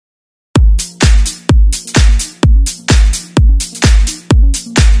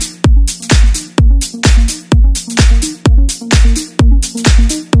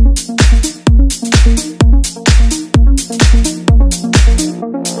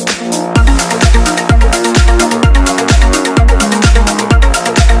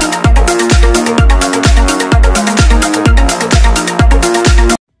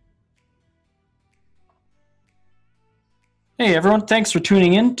Hey everyone, thanks for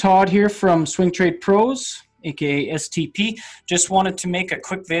tuning in. Todd here from Swing Trade Pros, aka STP. Just wanted to make a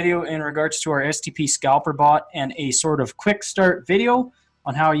quick video in regards to our STP Scalper Bot and a sort of quick start video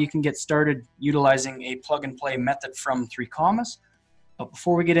on how you can get started utilizing a plug and play method from 3commas. But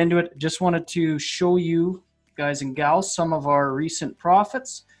before we get into it, just wanted to show you guys and gals some of our recent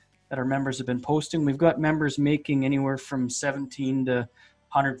profits that our members have been posting. We've got members making anywhere from $17 to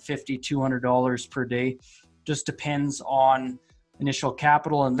 $150, $200 per day. Just depends on initial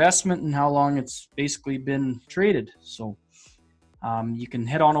capital investment and how long it's basically been traded. So you can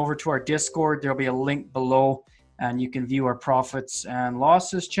head on over to our Discord. There'll be a link below and you can view our profits and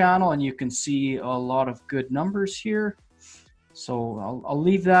losses channel, and you can see a lot of good numbers here. So I'll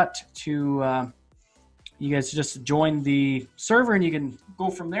leave that to you guys just join the server and you can go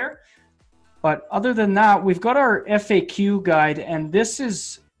from there. But other than that, we've got our FAQ guide, and this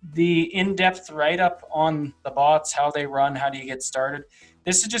is the in-depth write-up on the bots, how they run, how do you get started.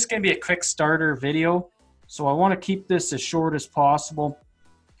 This is just going to be a quick starter video, so I want to keep this as short as possible.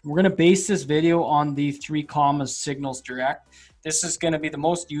 We're going to base this video on the 3commas Signals Direct. This is going to be the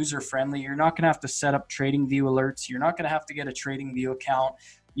most user-friendly. You're not going to have to set up TradingView alerts. You're not going to have to get a TradingView account.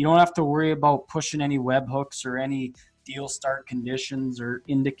 You don't have to worry about pushing any webhooks or any deal start conditions or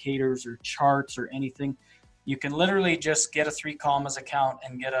indicators or charts or anything. You can literally just get a 3commas account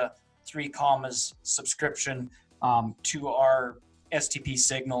and get a 3commas subscription to our STP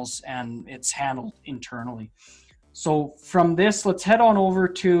signals, and it's handled internally. So from this, let's head on over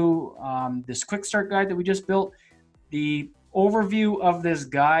to this quick start guide that we just built. The overview of this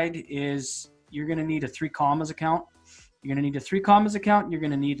guide is you're going to need a 3commas account. You're going to need a 3commas account. You're going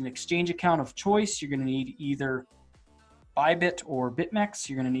to need an exchange account of choice. You're going to need either Bybit or BitMEX.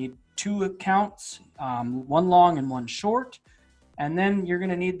 You're going to need 2 accounts, one long and one short, and then you're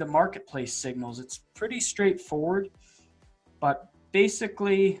going to need the marketplace signals. It's pretty straightforward, but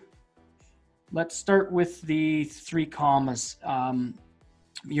basically let's start with the 3commas.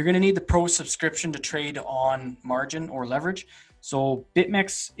 You're going to need the pro subscription to trade on margin or leverage. So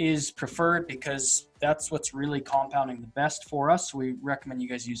BitMEX is preferred because that's what's really compounding the best for us. So we recommend you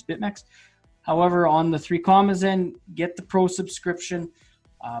guys use BitMEX. However, on the 3commas end, get the pro subscription.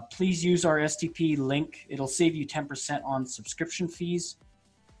 Please use our STP link. It'll save you 10% on subscription fees.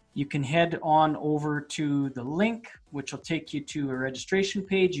 You can head on over to the link, which will take you to a registration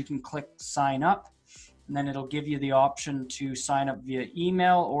page. You can click sign up, and then it'll give you the option to sign up via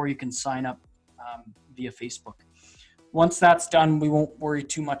email, or you can sign up via Facebook. Once that's done, we won't worry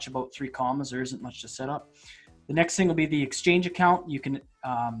too much about 3commas. There isn't much to set up. The next thing will be the exchange account. You can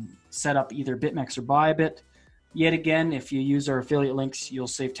set up either BitMEX or Bybit. Yet again, if you use our affiliate links, you'll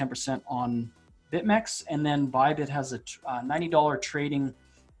save 10% on BitMEX, and then Bybit has a $90 trading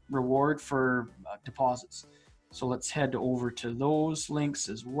reward for deposits. So let's head over to those links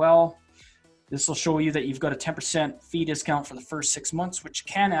as well. This will show you that you've got a 10% fee discount for the first 6 months, which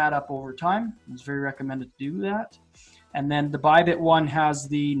can add up over time. It's very recommended to do that. And then the Bybit one has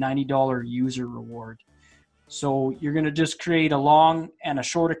the $90 user reward. So you're going to just create a long and a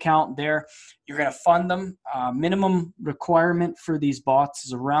short account there. You're going to fund them. Minimum requirement for these bots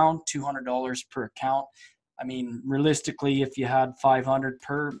is around $200 per account. I mean, realistically, if you had 500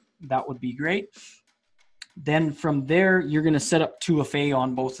 per, that would be great. Then from there, you're going to set up 2FA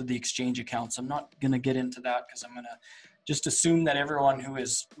on both of the exchange accounts. I'm not going to get into that because I'm going to just assume that everyone who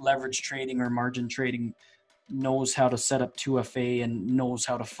is leverage trading or margin trading knows how to set up 2FA and knows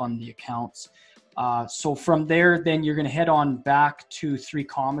how to fund the accounts. So from there, then you're going to head on back to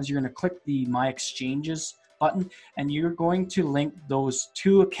 3commas. You're going to click the My Exchanges button, and you're going to link those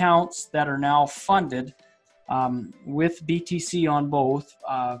 2 accounts that are now funded with BTC on both.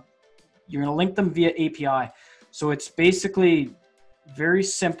 You're going to link them via API. So it's basically very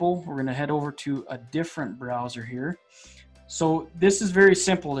simple. We're going to head over to a different browser here. So this is very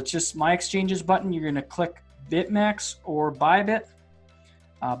simple. It's just My Exchanges button. You're going to click BitMEX or Bybit.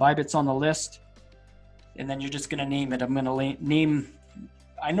 Bybit's on the list. And then you're just going to name it. I'm going to name,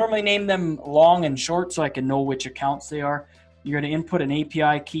 I normally name them long and short so I can know which accounts they are. You're going to input an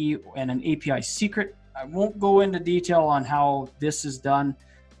API key and an API secret. I won't go into detail on how this is done.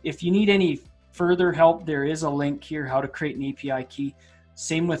 If you need any further help, there is a link here, how to create an API key.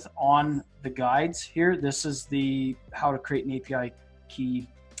 Same with on the guides here. This is the how to create an API key.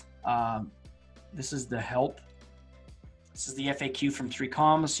 This is the help. This is the FAQ from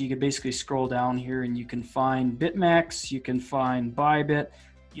 3commas. So you can basically scroll down here and you can find BitMEX, you can find Bybit.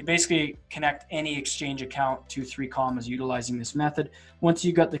 You basically connect any exchange account to 3commas utilizing this method. Once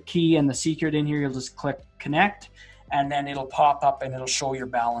you got the key and the secret in here, you'll just click connect, and then it'll pop up and it'll show your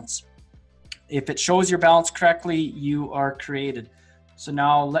balance. If it shows your balance correctly, you are created. So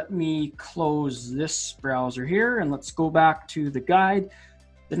now let me close this browser here and let's go back to the guide.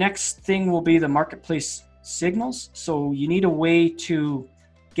 The next thing will be the marketplace signals. So you need a way to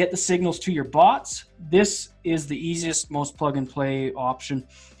get the signals to your bots. This is the easiest, most plug and play option.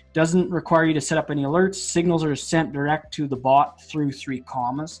 Doesn't require you to set up any alerts. Signals are sent direct to the bot through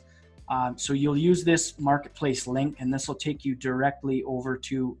 3commas. So you'll use this marketplace link and this will take you directly over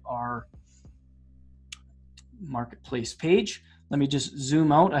to our marketplace page. Let me just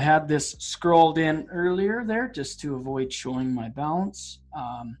zoom out. I had this scrolled in earlier there just to avoid showing my balance.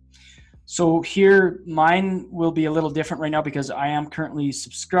 So here, mine will be a little different right now because I am currently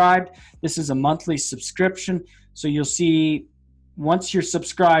subscribed. This is a monthly subscription. So you'll see once you're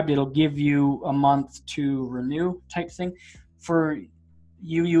subscribed, it'll give you a month to renew type thing. For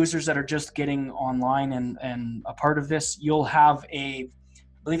you users that are just getting online and a part of this, you'll have I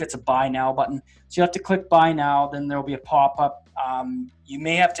believe it's a buy now button. So you have to click buy now, then there'll be a pop-up. You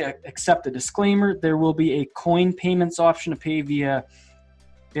may have to accept a disclaimer. There will be a coin payments option to pay via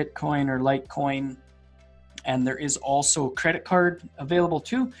Bitcoin or Litecoin. And there is also credit card available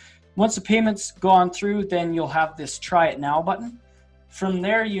too. Once the payment's gone through, then you'll have this try it now button. From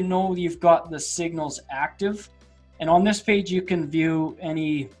there, you know you've got the signals active. And on this page, you can view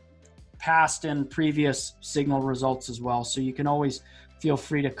any past and previous signal results as well. So you can always feel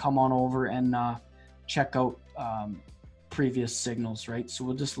free to come on over and check out previous signals, right? So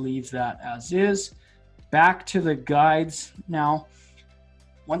we'll just leave that as is. Back to the guides now.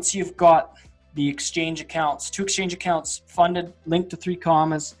 Once you've got the exchange accounts, 2 exchange accounts funded, linked to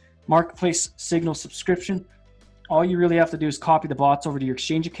 3commas, marketplace signal subscription, all you really have to do is copy the bots over to your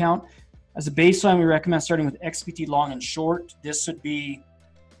exchange account. As a baseline, we recommend starting with XBT long and short. This would be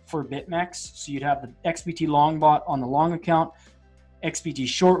for BitMEX. So you'd have the XBT long bot on the long account. XBT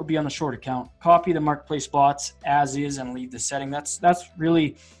short would be on the short account. Copy the marketplace bots as is and leave the setting. That's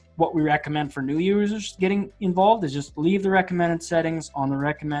really what we recommend for new users getting involved, is just leave the recommended settings on the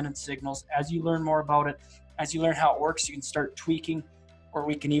recommended signals. As you learn more about it, as you learn how it works, you can start tweaking, or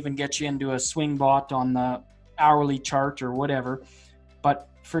we can even get you into a swing bot on the hourly chart or whatever. But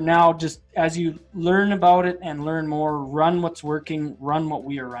for now, just as you learn about it and learn more, run what's working, run what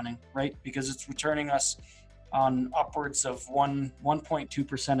we are running, right? Because it's returning us on upwards of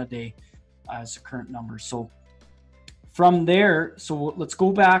 1.2% a day as the current number. So from there, so let's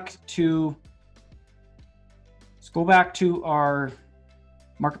go back to our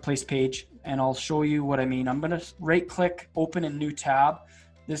marketplace page and I'll show you what I mean. I'm going to right click, open a new tab.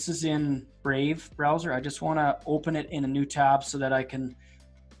 This is in Brave browser. I just want to open it in a new tab so that I can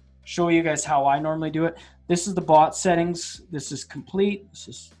show you guys how I normally do it. This is the bot settings. This is complete. This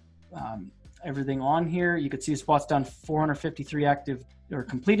is everything on here. You can see this bot's done 453 active or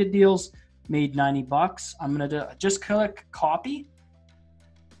completed deals, made $90. I'm going to just click copy.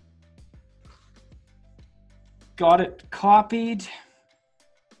 Got it copied.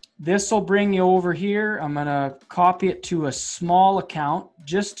 This will bring you over here. I'm going to copy it to a small account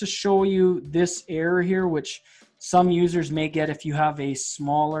just to show you this error here, which some users may get if you have a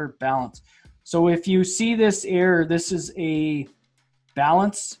smaller balance. So if you see this error, this is a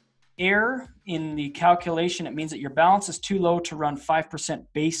balance error in the calculation. It means that your balance is too low to run 5%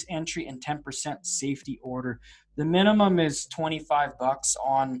 base entry and 10% safety order. The minimum is $25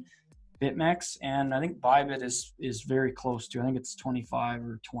 on BitMEX, and I think Bybit is very close to. I think it's 25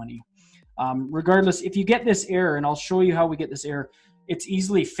 or 20. Regardless, if you get this error, and I'll show you how we get this error, it's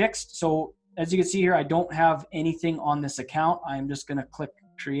easily fixed. So as you can see here, I don't have anything on this account. I'm just going to click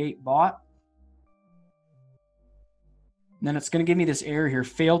create bot. And then it's going to give me this error here,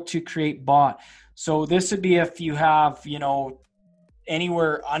 failed to create bot. So this would be if you have, you know,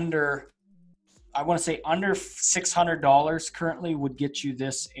 anywhere under, I want to say under $600 currently would get you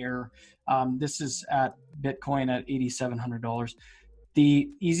this error. This is at Bitcoin at $8,700.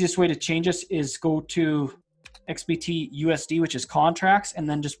 The easiest way to change this is go to XBT USD, which is contracts, and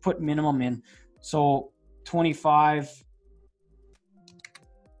then just put minimum in. So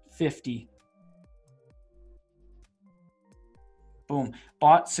 25.50. Boom.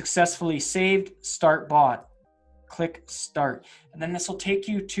 Bot successfully saved. Start bot. Click start. And then this will take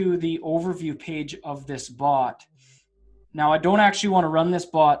you to the overview page of this bot. Now, I don't actually want to run this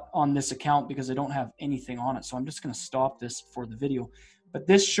bot on this account because I don't have anything on it. So I'm just going to stop this for the video. But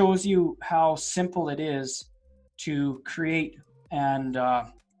this shows you how simple it is to create and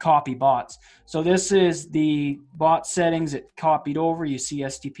copy bots. So this is the bot settings. It copied over. You see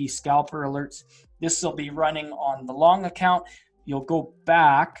STP Scalper alerts. This will be running on the long account. You'll go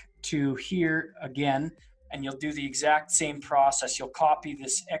back to here again, and you'll do the exact same process. You'll copy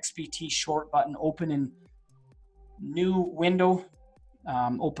this XBT short button, open in new window,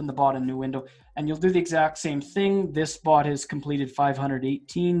 open the bot in new window, and you'll do the exact same thing. This bot has completed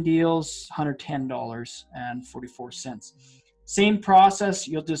 518 deals, $110.44. Same process.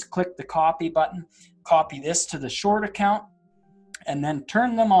 You'll just click the copy button, copy this to the short account, and then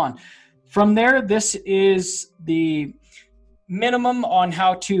turn them on. From there, this is the minimum on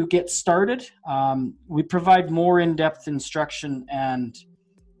how to get started. We provide more in-depth instruction and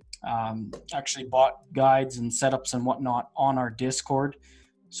actually bot guides and setups and whatnot on our Discord.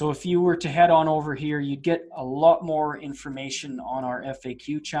 So if you were to head on over here, you'd get a lot more information on our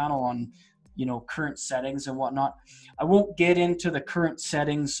FAQ channel on, you know, current settings and whatnot. I won't get into the current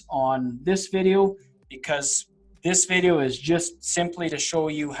settings on this video because this video is just simply to show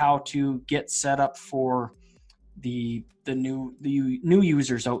you how to get set up for the new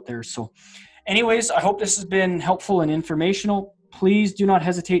users out there. So anyways, I hope this has been helpful and informational. Please do not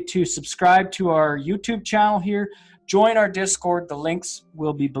hesitate to subscribe to our YouTube channel here. Join our Discord. The links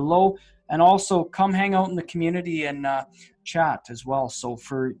will be below. And also come hang out in the community and chat as well. So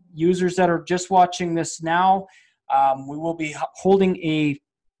for users that are just watching this now, we will be holding a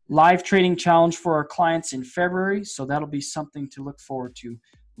live trading challenge for our clients in February. So that'll be something to look forward to,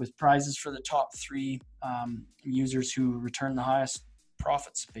 with prizes for the top 3 users who return the highest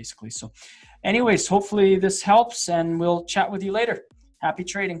profits, basically. So anyways, hopefully this helps, and we'll chat with you later. Happy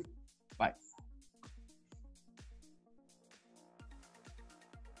trading.